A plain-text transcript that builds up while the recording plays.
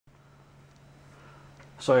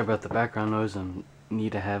Sorry about the background noise. I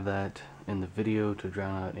need to have that in the video to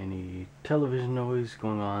drown out any television noise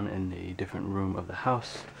going on in a different room of the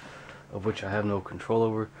house, of which I have no control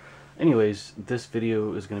over. Anyways, this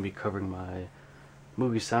video is going to be covering my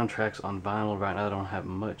movie soundtracks on vinyl. Right now I don't have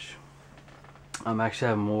much. I actually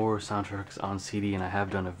have more soundtracks on CD, and I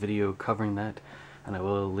have done a video covering that, and I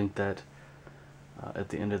will link that at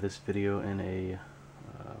the end of this video in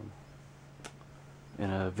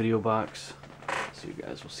a video box, so you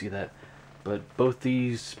guys will see that. But both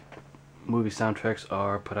these movie soundtracks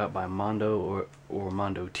are put out by Mondo or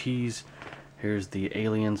Mondo Tees. Here's the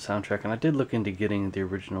Alien soundtrack, and I did look into getting the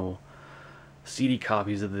original CD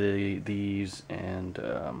copies of these and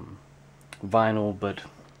vinyl, but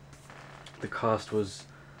the cost was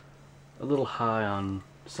a little high on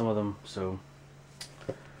some of them, so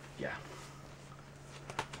yeah.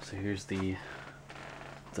 So here's the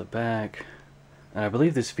back, and I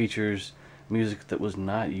believe this features music that was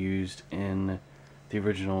not used in the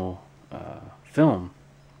original film.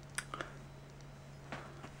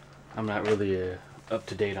 I'm not really up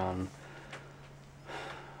to date on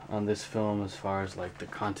this film as far as like the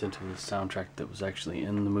content of the soundtrack that was actually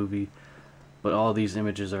in the movie, but all these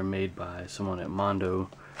images are made by someone at Mondo.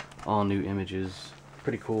 All new images,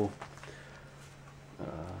 pretty cool.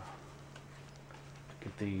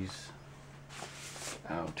 Get these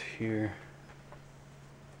out here.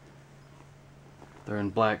 They're in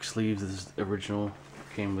black sleeves. This is the original,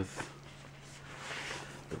 came with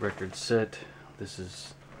the record set. This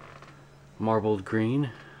is marbled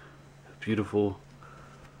green, beautiful.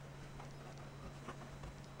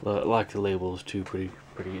 I like the labels too, pretty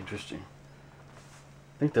interesting.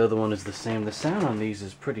 I think the other one is the same. The sound on these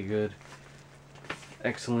is pretty good.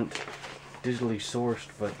 Excellent, digitally sourced,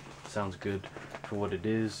 but sounds good for what it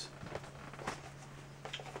is.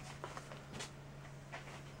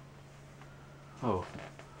 Oh,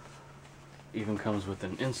 even comes with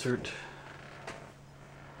an insert.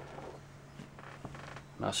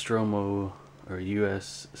 Nostromo or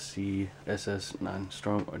USCSS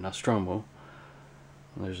Nostromo.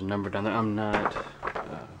 There's a number down there. I'm not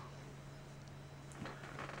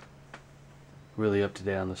really up to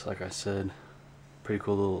date on this, like I said. Pretty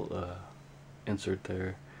cool little insert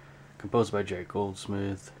there. Composed by Jerry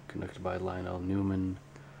Goldsmith, conducted by Lionel Newman,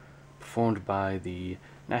 performed by the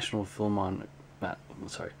National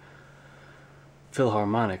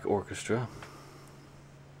Philharmonic Orchestra,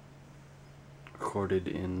 recorded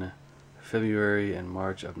in February and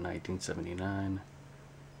March of 1979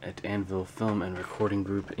 at Anvil Film and Recording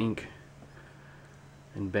Group Inc.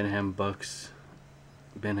 in Benham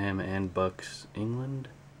and Bucks, England.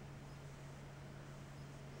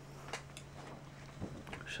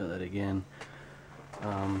 Show that again.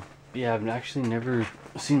 Yeah, I've actually never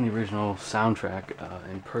seen the original soundtrack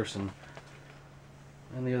in person.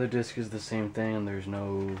 And the other disc is the same thing, and there's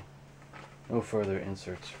no further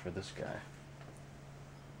inserts for this guy.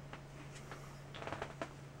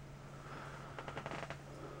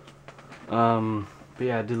 But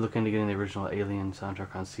yeah, I did look into getting the original Alien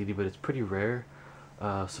soundtrack on CD, but it's pretty rare,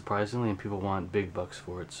 surprisingly, and people want big bucks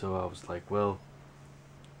for it, so I was like, well,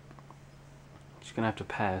 just gonna have to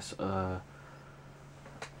pass.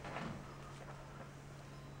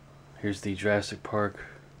 Here's the Jurassic Park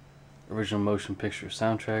original motion picture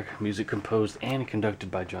soundtrack, music composed and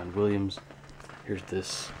conducted by John Williams. Here's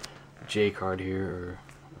this J card here, or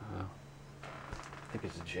I think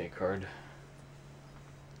it's a J card.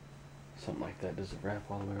 Something like that. Does it wrap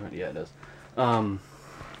all the way around? Yeah, it does.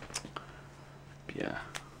 Yeah,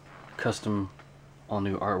 custom, all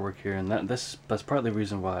new artwork here, and that's partly the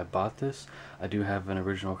reason why I bought this. I do have an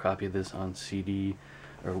original copy of this on CD,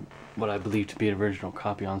 or what I believe to be an original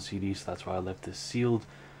copy on CD, so that's why I left this sealed.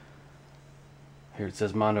 Here it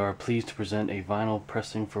says, Mondo are pleased to present a vinyl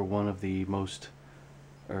pressing for one of the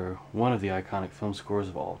iconic film scores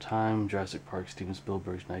of all time. Jurassic Park, Steven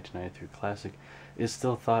Spielberg's 1993 classic, is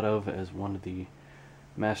still thought of as one of the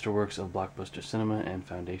masterworks of blockbuster cinema and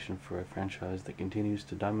foundation for a franchise that continues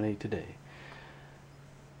to dominate today.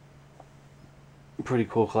 Pretty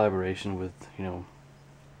cool collaboration with, you know,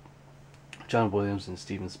 John Williams and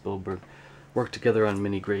Steven Spielberg. Worked together on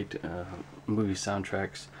many great movie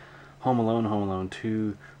soundtracks. Home Alone, Home Alone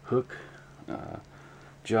 2, Hook,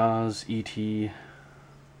 Jaws, E.T.,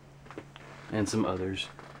 and some others.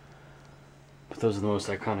 But those are the most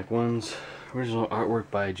iconic ones. Original artwork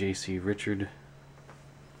by J.C. Richard.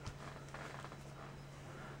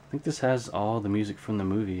 I think this has all the music from the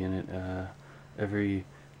movie in it. Every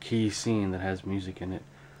key scene that has music in it.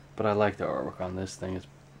 But I like the artwork on this thing. It's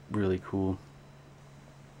really cool.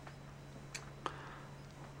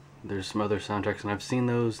 there's some other soundtracks, and I've seen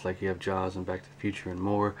those, like you have Jaws and Back to the Future and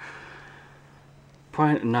more.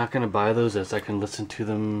 Probably not going to buy those, as I can listen to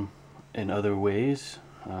them in other ways,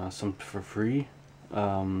 some for free.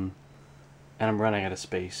 And I'm running out of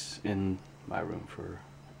space in my room for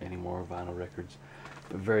any more vinyl records.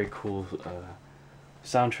 But very cool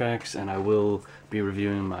soundtracks, and I will be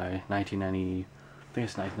reviewing my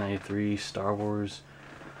 1993 Star Wars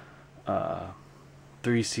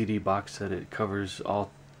 3 CD box set. It covers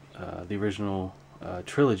all the original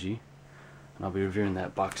trilogy, and I'll be reviewing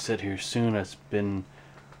that box set here soon. It's been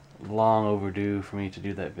long overdue for me to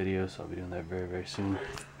do that video, so I'll be doing that very, very soon.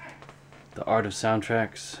 The Art of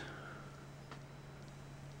Soundtracks.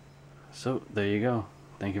 So there you go.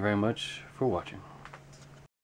 Thank you very much for watching.